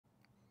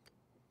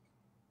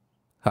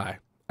Hi,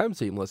 I'm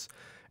Seamless,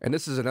 and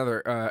this is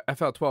another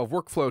FL12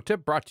 workflow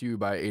tip brought to you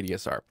by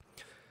ADSR.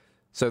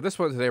 So this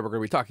one today we're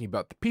going to be talking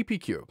about the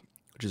PPQ,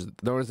 which is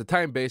known as the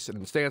time base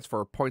and stands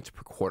for points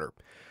per quarter.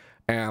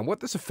 And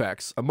what this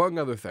affects, among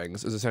other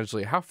things, is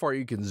essentially how far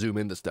you can zoom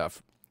into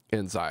stuff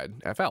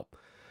inside FL.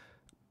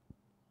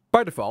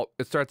 By default,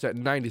 it starts at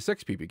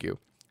 96 PPQ.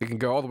 It can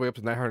go all the way up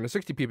to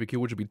 960 PPQ,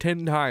 which would be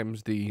 10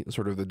 times the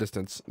the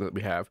distance that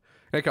we have.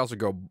 And it can also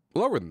go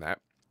lower than that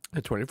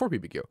at 24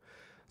 PPQ.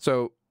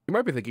 So you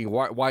might be thinking,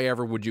 why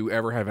ever would you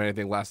ever have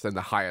anything less than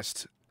the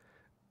highest,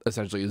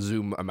 essentially,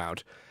 zoom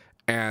amount?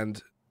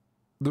 And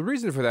the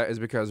reason for that is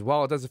because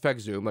while it does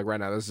affect zoom, like right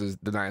now, this is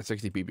the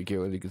 960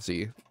 PPQ, and you can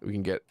see we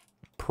can get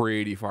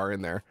pretty far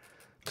in there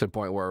to the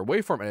point where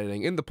waveform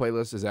editing in the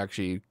playlist is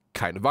actually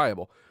kind of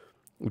viable,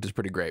 which is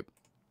pretty great.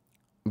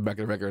 Back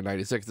in the regular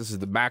 96, this is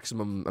the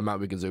maximum amount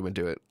we can zoom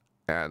into it,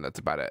 and that's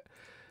about it.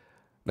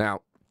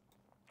 Now,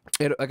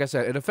 like I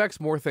said, it affects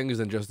more things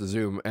than just the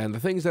zoom, and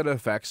the things that it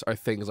affects are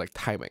things like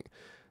timing.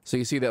 So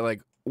you see that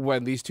like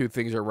when these two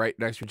things are right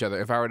next to each other,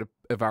 if I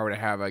were to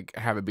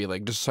have it be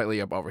like just slightly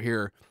up over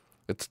here,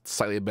 it's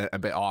slightly a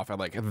bit off, and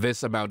like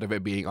this amount of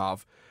it being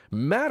off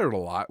mattered a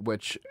lot,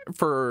 which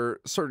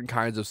for certain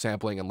kinds of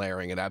sampling and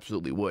layering, it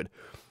absolutely would.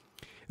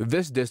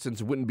 This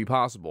distance wouldn't be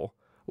possible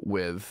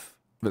with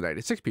the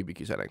 96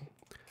 PPQ setting.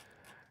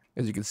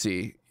 As you can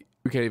see,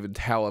 we can't even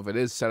tell if it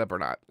is set up or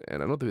not,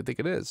 and I don't think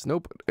it is.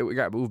 Nope, we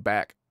got moved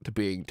back to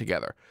being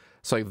together.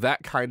 So like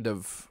that kind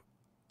of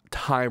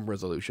time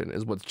resolution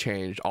is what's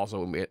changed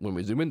also when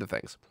we zoom into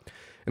things.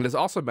 And this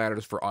also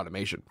matters for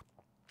automation.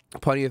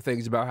 Plenty of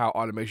things about how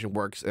automation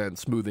works and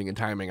smoothing and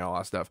timing and all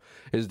that stuff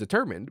is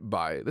determined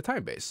by the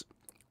time base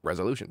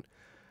resolution.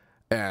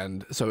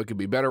 And so it could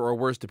be better or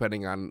worse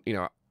depending on,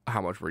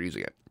 how much we're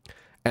using it.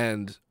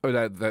 And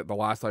the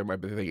last time I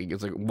might be thinking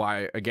is like,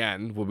 why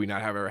again would we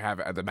not ever have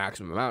it at the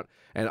maximum amount?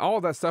 And all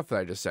of that stuff that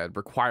I just said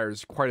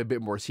requires quite a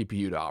bit more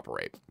CPU to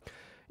operate.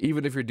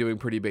 Even if you're doing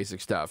pretty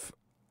basic stuff,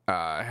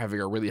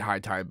 having a really high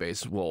time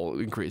base will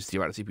increase the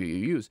amount of CPU you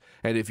use.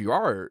 And if you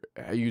are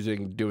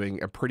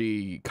doing a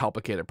pretty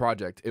complicated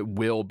project, it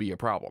will be a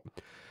problem.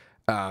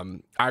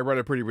 I run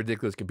a pretty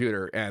ridiculous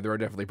computer, and there are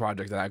definitely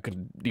projects that I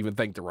couldn't even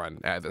think to run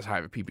at this high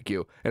of a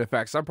PPQ. And in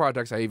fact, some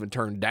projects I even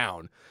turned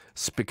down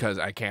because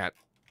I can't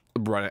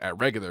run it at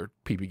regular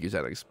PPQ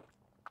settings.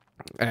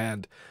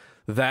 And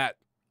that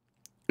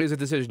is a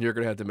decision you're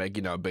going to have to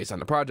make, based on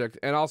the project.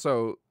 And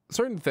also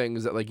certain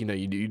things that, like,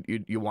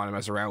 you want to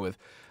mess around with.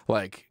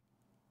 Like,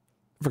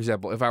 for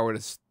example, if I were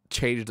to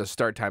change the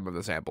start time of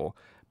the sample,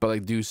 but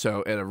like do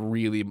so at a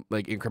really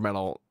like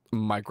incremental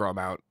micro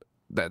amount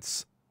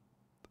that's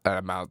an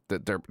amount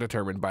that they're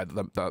determined by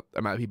the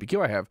amount of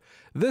PPQ I have,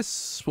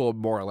 this will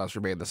more or less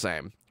remain the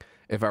same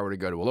if I were to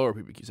go to a lower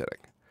PPQ setting.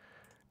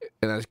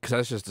 And that's because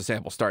that's just the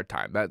sample start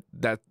time.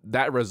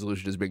 That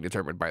resolution is being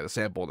determined by the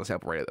sample and the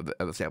sample rate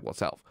of the sample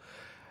itself.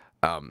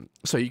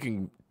 So you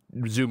can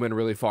zoom in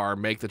really far,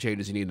 make the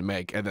changes you need to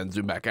make, and then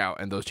zoom back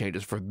out, and those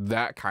changes for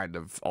that kind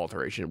of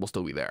alteration will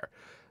still be there.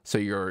 So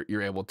you're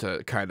able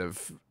to kind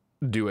of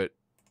do it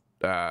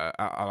on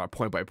a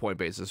point-by-point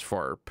basis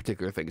for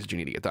particular things that you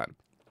need to get done.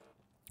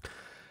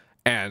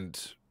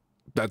 And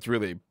that's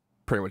really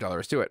pretty much all there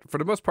is to it. For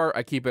the most part,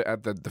 I keep it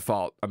at the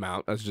default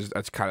amount.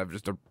 That's kind of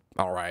just a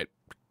all right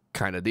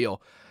kind of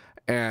deal.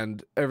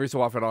 And every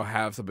so often I'll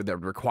have something that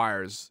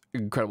requires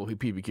incredible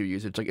PPQ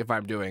usage. Like if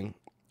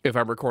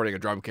I'm recording a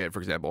drum kit, for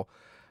example,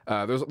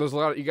 there's a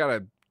lot of, you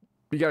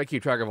gotta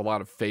keep track of a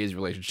lot of phase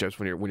relationships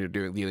when you're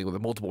dealing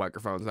with multiple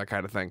microphones, that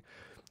kind of thing.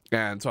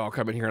 And so I'll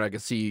come in here and I can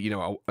see, a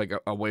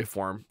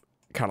waveform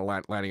kind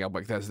of lining up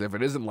like this. And if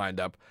it isn't lined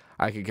up,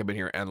 I can come in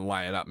here and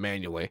line it up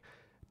manually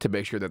to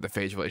make sure that the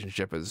phase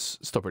relationship is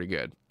still pretty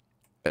good,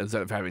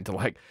 instead of having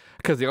to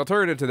because the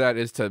alternative to that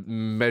is to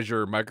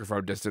measure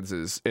microphone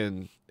distances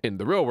in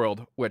the real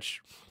world,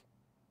 which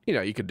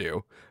you could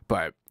do,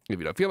 but if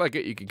you don't feel like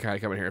it, you can kind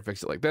of come in here and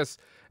fix it like this,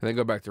 and then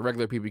go back to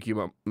regular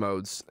PPQ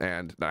modes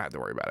and not have to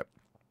worry about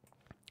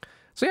it.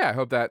 So yeah, I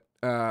hope that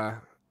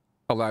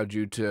allowed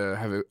you to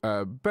have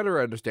a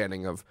better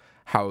understanding of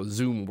how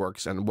zoom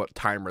works and what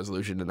time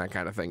resolution and that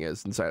kind of thing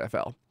is inside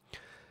FL.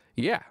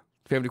 Yeah,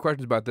 if you have any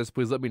questions about this,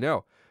 please let me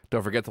know.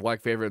 Don't forget to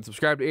like, favorite, and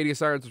subscribe to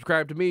ADSR, and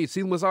subscribe to me,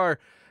 SeamlessR.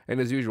 And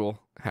as usual,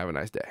 have a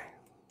nice day.